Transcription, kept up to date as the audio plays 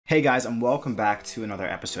Hey guys, and welcome back to another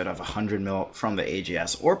episode of 100 mil from the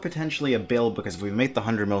AGS, or potentially a build, because if we make the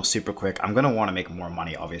 100 mil super quick, I'm going to want to make more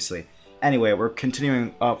money, obviously. Anyway, we're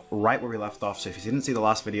continuing up right where we left off, so if you didn't see the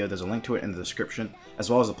last video, there's a link to it in the description, as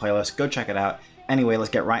well as the playlist. Go check it out. Anyway,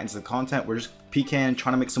 let's get right into the content. We're just PKing,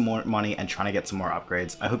 trying to make some more money, and trying to get some more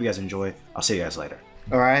upgrades. I hope you guys enjoy. I'll see you guys later.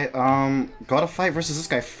 Alright, got a fight versus this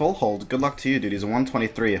guy, Full Hold. Good luck to you, dude. He's a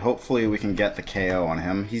 123. Hopefully we can get the KO on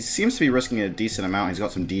him. He seems to be risking a decent amount. He's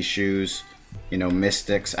got some D shoes, you know,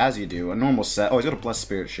 mystics, as you do. A normal set. Oh, he's got a Blessed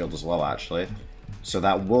Spirit Shield as well, actually. So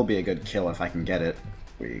that will be a good kill if I can get it.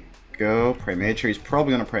 We go. Pray Mage. He's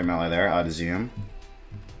probably going to Pray Melee there, I'd assume.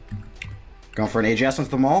 Going for an AGS into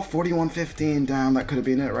the mall. 41-15. Damn, that could have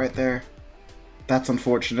been it right there. That's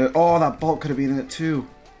unfortunate. Oh, that Bolt could have been in it too.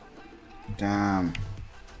 Damn.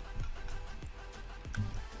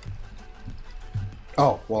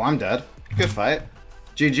 Oh, well, I'm dead. Good fight.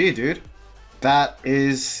 GG, dude. That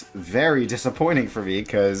is very disappointing for me,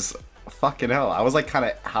 because fucking hell, I was like kind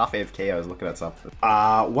of half AFK, I was looking at something.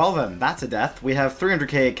 Well then, that's a death. We have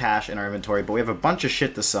 300k cash in our inventory, but we have a bunch of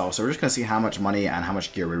shit to sell, so we're just gonna see how much money and how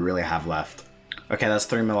much gear we really have left. Okay, that's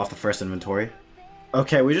 3 mil off the first inventory.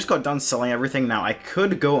 Okay, we just got done selling everything. Now, I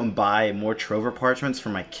could go and buy more Trover parchments for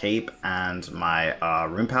my cape and my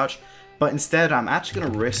rune pouch, but instead, I'm actually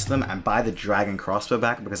going to risk them and buy the dragon crossbow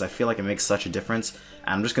back because I feel like it makes such a difference.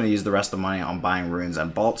 And I'm just going to use the rest of the money on buying runes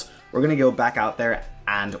and bolts. We're going to go back out there,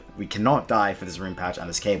 and we cannot die for this rune pouch and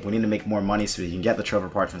this cape. We need to make more money so we can get the Trover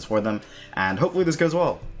parchments for them, and hopefully this goes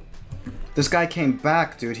well. This guy came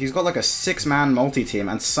back, dude. He's got like a 6-man multi-team,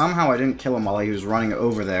 and somehow I didn't kill him while he was running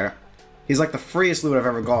over there. He's like the freest loot I've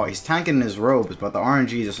ever got. He's tanking in his robes, but the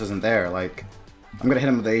RNG just isn't there. Like, I'm going to hit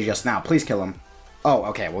him with the AGS now. Please kill him. Oh,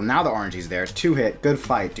 okay, well now the RNG's there. It's 2-hit. Good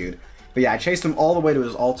fight, dude. But yeah, I chased him all the way to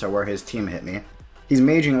his altar where his team hit me. He's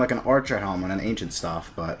maging like an archer helm and an ancient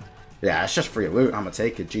stuff, but yeah, it's just free loot. I'm gonna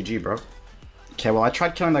take it. GG, bro. Okay, well I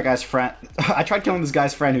tried killing that guy's friend. I tried killing this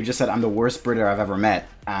guy's friend who just said I'm the worst breeder I've ever met,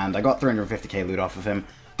 and I got 350k loot off of him.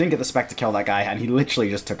 Didn't get the spec to kill that guy, and he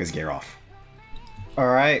literally just took his gear off.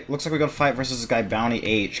 Alright, looks like we got a fight versus this guy, Bounty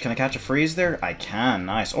H. Can I catch a freeze there? I can.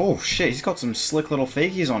 Nice. Oh shit, he's got some slick little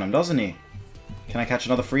fakies on him, doesn't he? Can I catch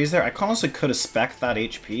another freeze there? I honestly could have spec'd that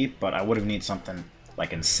HP, but I would have needed something,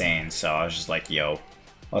 like, insane. So I was just like, yo,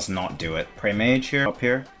 let's not do it. Pray Mage here, up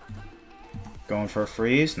here. Going for a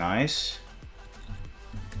freeze. Nice.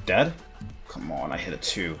 Dead? Come on, I hit a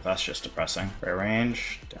 2. That's just depressing. Rare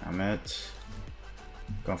range. Damn it.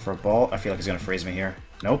 Going for a bolt. I feel like he's going to freeze me here.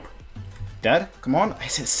 Nope. Dead? Come on. I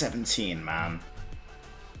hit 17, man.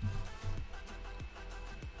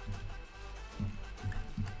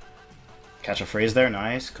 Catch a freeze there,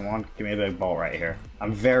 nice. Come on, give me a big bolt right here.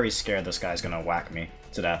 I'm very scared this guy's gonna whack me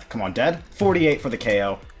to death. Come on, dead? 48 for the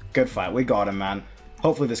KO. Good fight, we got him, man.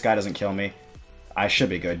 Hopefully this guy doesn't kill me. I should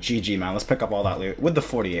be good. GG, man. Let's pick up all that loot with the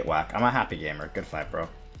 48 whack. I'm a happy gamer. Good fight, bro.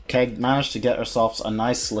 Okay, managed to get ourselves a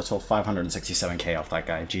nice little 567k off that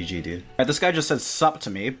guy. GG, dude. Alright, this guy just said sup to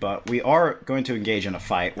me, but we are going to engage in a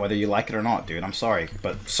fight, whether you like it or not, dude. I'm sorry,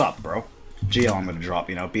 but sup, bro. GL I'm gonna drop,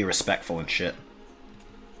 you know, be respectful and shit.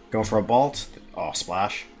 Go for a bolt. Oh,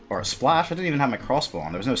 splash. Or a splash? I didn't even have my crossbow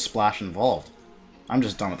on. There was no splash involved. I'm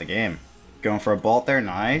just done with the game. Going for a bolt there.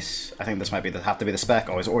 Nice. I think this might be have to be the spec.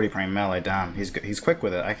 Oh, he's already praying melee. Damn. He's quick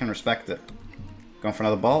with it. I can respect it. Going for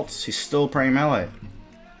another bolt. He's still praying melee.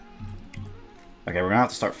 Okay, we're gonna have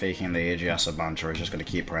to start faking the AGS a bunch, or he's just gonna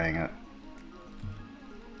keep praying it.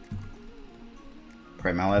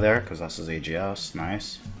 Pray melee there, because that's his AGS.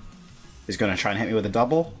 Nice. He's gonna try and hit me with a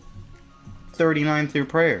double. 39 through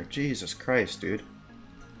prayer. Jesus Christ, dude.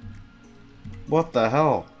 What the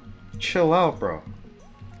hell? Chill out, bro.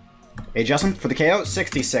 AGS him for the KO.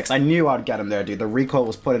 66. I knew I'd get him there, dude. The recoil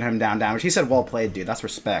was putting him down damage. He said well played, dude. That's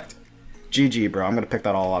respect. GG, bro. I'm gonna pick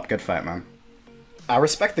that all up. Good fight, man. I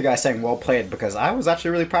respect the guy saying well played because I was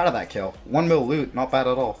actually really proud of that kill. 1 mil loot. Not bad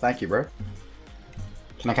at all. Thank you, bro.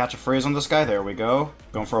 Can I catch a freeze on this guy? There we go.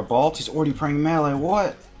 Going for a bolt. He's already praying melee.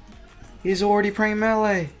 What? He's already praying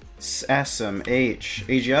melee. SMH.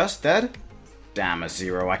 AGS, dead? Damn, a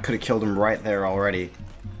 0. I could have killed him right there already.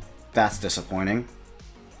 That's disappointing.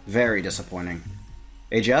 Very disappointing.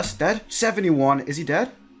 AGS, dead? 71. Is he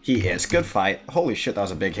dead? He is. Good fight. Holy shit, that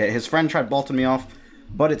was a big hit. His friend tried bolting me off,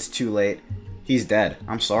 but it's too late. He's dead.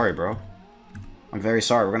 I'm sorry, bro. I'm very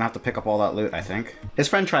sorry. We're gonna have to pick up all that loot, I think. His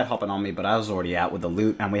friend tried hopping on me, but I was already out with the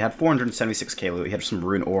loot, and we had 476k loot. He had some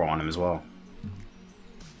rune ore on him as well.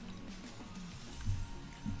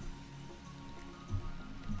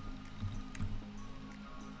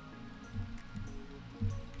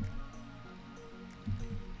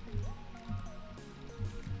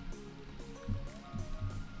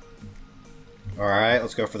 Alright,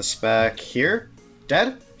 let's go for the spec here.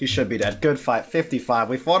 Dead? He should be dead. Good fight. 55.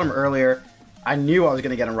 We fought him earlier. I knew I was going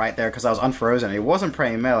to get him right there because I was unfrozen. He wasn't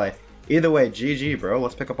praying melee. Either way, GG, bro.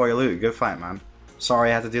 Let's pick up all your loot. Good fight, man. Sorry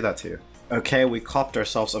I had to do that to you. Okay, we copped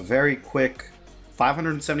ourselves a very quick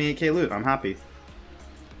 578k loot. I'm happy.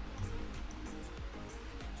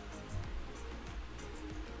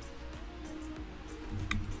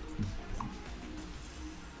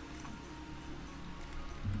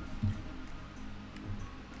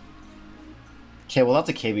 Okay, well that's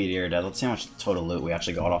a KBD dead. Let's see how much total loot we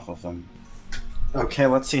actually got off of him. Okay,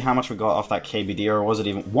 let's see how much we got off that KBD, or was it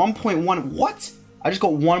even 1.1? What? I just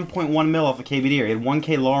got 1.1 mil off a KBD. He had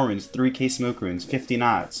 1k law runes, 3k smoke runes, 50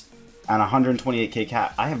 knots, and 128k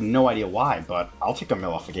cat. I have no idea why, but I'll take a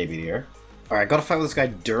mil off a KBD. Alright, gotta fight with this guy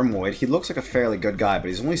Dermoid. He looks like a fairly good guy, but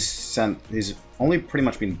he's only pretty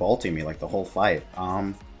much been bolting me like the whole fight.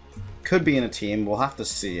 Could be in a team. We'll have to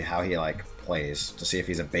see how he like plays to see if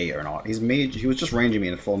he's a bait or not. He was just ranging me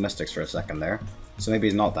in full mystics for a second there, so maybe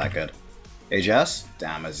he's not that good. AGS?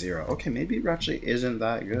 Damn, a 0. Okay, maybe he actually isn't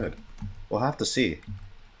that good. We'll have to see.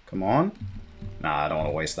 Come on. Nah, I don't want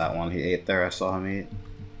to waste that one. He ate there. I saw him eat.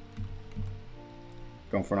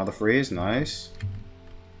 Going for another freeze. Nice.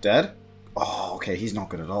 Dead? Oh, okay. He's not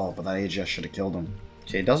good at all, but that AGS should have killed him.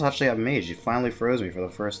 Okay, he does actually have mage. He finally froze me for the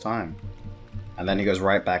first time. And then he goes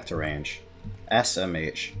right back to range.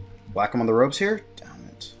 SMH. Whack him on the ropes here? Damn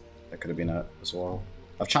it. That could have been it as well.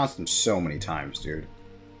 I've chanced him so many times, dude.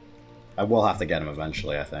 I will have to get him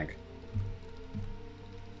eventually, I think.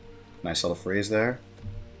 Nice little freeze there.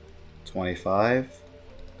 25.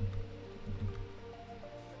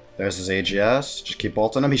 There's his AGS. Just keep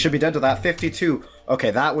bolting him. He should be dead to that. 52.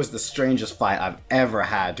 Okay, that was the strangest fight I've ever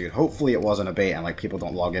had, dude. Hopefully it wasn't a bait and like people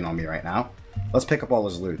don't log in on me right now. Let's pick up all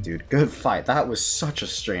his loot, dude. Good fight. That was such a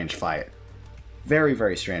strange fight. Very,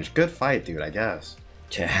 very strange. Good fight, dude, I guess.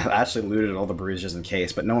 Okay, I actually looted all the brews just in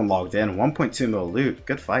case, but no one logged in. 1.2 mil loot.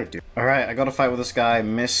 Good fight, dude. Alright, I got to fight with this guy,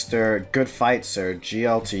 Mr. Good Fight, sir.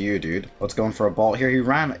 GL to you, dude. Let's go in for a bolt here. He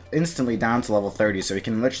ran instantly down to level 30, so he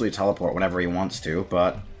can literally teleport whenever he wants to,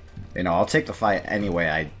 but, you know, I'll take the fight anyway,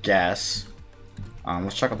 I guess.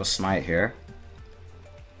 Let's check out the smite here.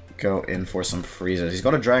 Go in for some freezes. He's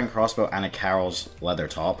got a dragon crossbow and a Carol's leather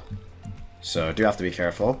top, so do have to be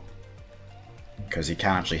careful. Because he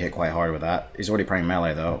can actually hit quite hard with that. He's already praying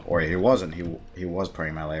melee though. Or he wasn't. He was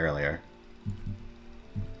praying melee earlier.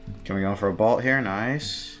 Can we go for a bolt here?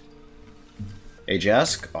 Nice.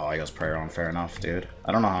 AGS? Oh, he goes prayer on. Fair enough, dude.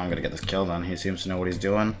 I don't know how I'm going to get this kill done. He seems to know what he's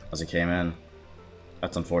doing as he came in.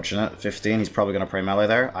 That's unfortunate. 15. He's probably going to pray melee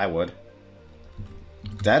there. I would.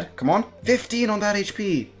 Dead? Come on. 15 on that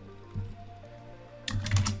HP.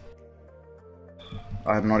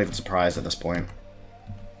 I'm not even surprised at this point.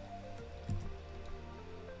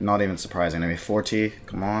 Not even surprising to me. 40,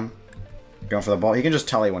 come on. Going for the ball. He can just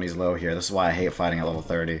tell you when he's low here. This is why I hate fighting at level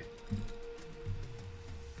 30.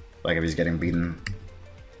 Like if he's getting beaten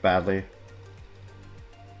badly.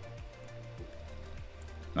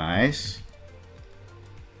 Nice.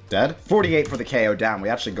 Dead. 48 for the KO. Damn, we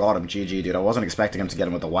actually got him. GG, dude. I wasn't expecting him to get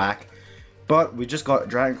him with a whack. But we just got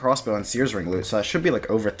Dragon Crossbow and Sears Ring loot, so that should be like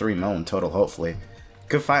over 3 mil in total, hopefully.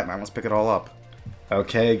 Good fight, man. Let's pick it all up.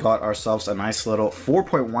 Okay, got ourselves a nice little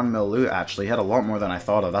 4.1 mil loot, actually. He had a lot more than I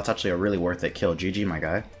thought of. That's actually a really worth it kill. GG, my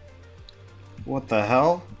guy. What the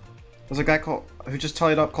hell? There's a guy who just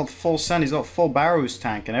tallied up called Full Send. He's got full Barrows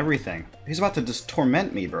tank and everything. He's about to just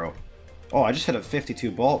torment me, bro. Oh, I just hit a 52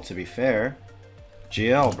 bolt, to be fair.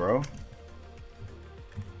 GL, bro.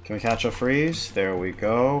 Can we catch a freeze? There we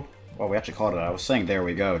go. Oh, we actually caught it. I was saying there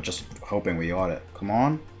we go, just hoping we got it. Come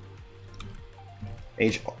on.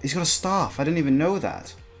 He's got a staff. I didn't even know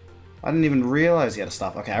that. I didn't even realize he had a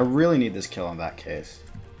staff. Okay, I really need this kill in that case.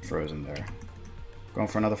 Frozen there. Going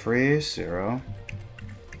for another freeze. 0.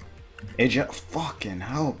 Fucking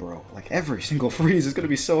hell, bro. Like every single freeze is going to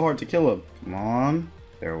be so hard to kill him. Come on.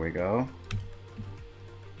 There we go.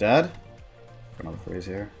 Dead. Another freeze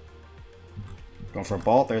here. Going for a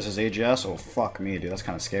bolt. There's his AGS. Oh, fuck me, dude. That's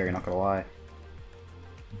kind of scary, not going to lie.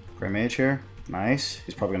 Pray mage here. Nice.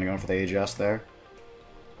 He's probably going to go in for the AGS there.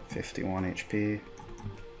 51 HP.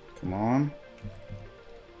 Come on.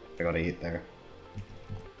 I gotta eat there.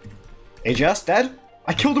 AGS dead?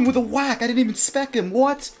 I killed him with a whack! I didn't even spec him!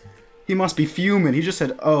 What? He must be fuming. He just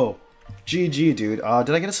said, oh. GG, dude. Did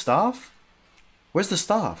I get a staff? Where's the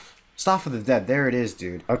staff? Staff of the Dead. There it is,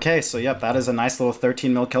 dude. Okay, so yep, that is a nice little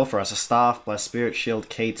 13 mil kill for us. A staff, plus Spirit Shield,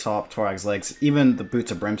 K-Top, Torag's Legs, even the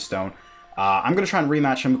Boots of Brimstone. I'm gonna try and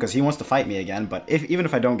rematch him because he wants to fight me again, but even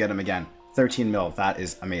if I don't get him again, 13 mil, that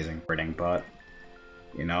is amazing. But,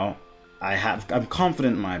 you know, I'm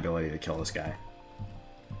confident in my ability to kill this guy.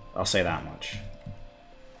 I'll say that much.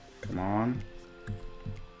 Come on.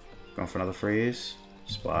 Going for another freeze.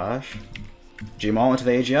 Splash. Gmaul into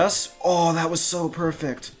the AGS. Oh, that was so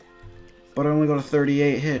perfect. But I only got a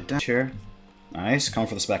 38 hit. Damn. Sure. Nice. Coming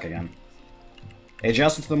for the spec again.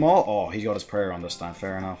 AGS into the maul. Oh, he got his prayer on this time.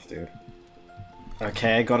 Fair enough, dude.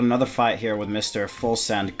 Okay, got another fight here with Mr. Full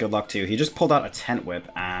Send. Good luck to you. He just pulled out a tent whip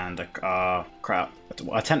and a crap.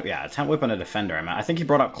 A tent whip and a defender. I think he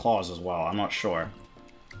brought out claws as well. I'm not sure.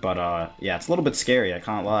 But yeah, it's a little bit scary, I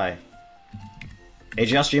can't lie.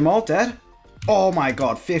 AGS Gmaul dead? Oh my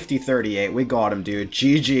god, 50-38. We got him, dude.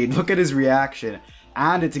 GG. Look at his reaction.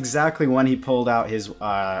 And it's exactly when he pulled out his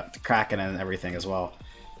Kraken and everything as well.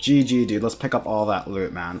 GG, dude. Let's pick up all that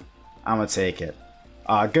loot, man. I'm gonna take it.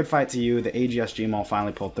 Good fight to you. The AGS Gmaul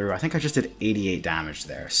finally pulled through. I think I just did 88 damage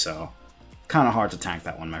there, so kind of hard to tank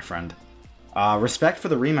that one, my friend. Respect for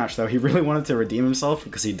the rematch, though. He really wanted to redeem himself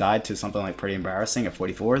because he died to something like pretty embarrassing at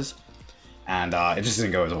 44s. And it just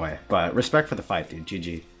didn't go his way. But respect for the fight, dude.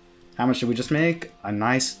 GG. How much did we just make? A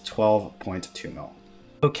nice 12.2 mil.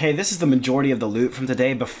 Okay, this is the majority of the loot from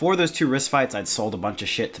today. Before those two wrist fights, I'd sold a bunch of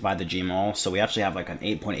shit to buy the Gmaul. So we actually have like an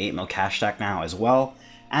 8.8 mil cash stack now as well.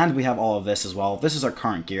 And we have all of this as well. This is our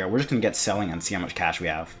current gear. We're just going to get selling and see how much cash we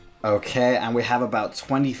have. Okay, and we have about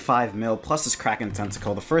 25 mil plus this Kraken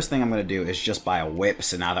Tentacle. The first thing I'm going to do is just buy a whip.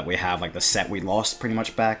 So now that we have like the set we lost pretty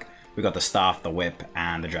much back, we got the staff, the whip,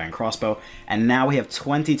 and the Dragon Crossbow. And now we have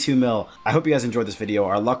 22 mil. I hope you guys enjoyed this video.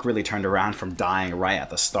 Our luck really turned around from dying right at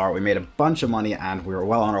the start. We made a bunch of money and we were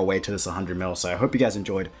well on our way to this 100 mil. So I hope you guys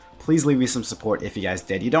enjoyed. Please leave me some support if you guys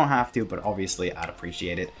did. You don't have to, but obviously I'd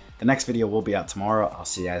appreciate it. The next video will be out tomorrow. I'll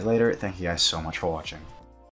see you guys later. Thank you guys so much for watching.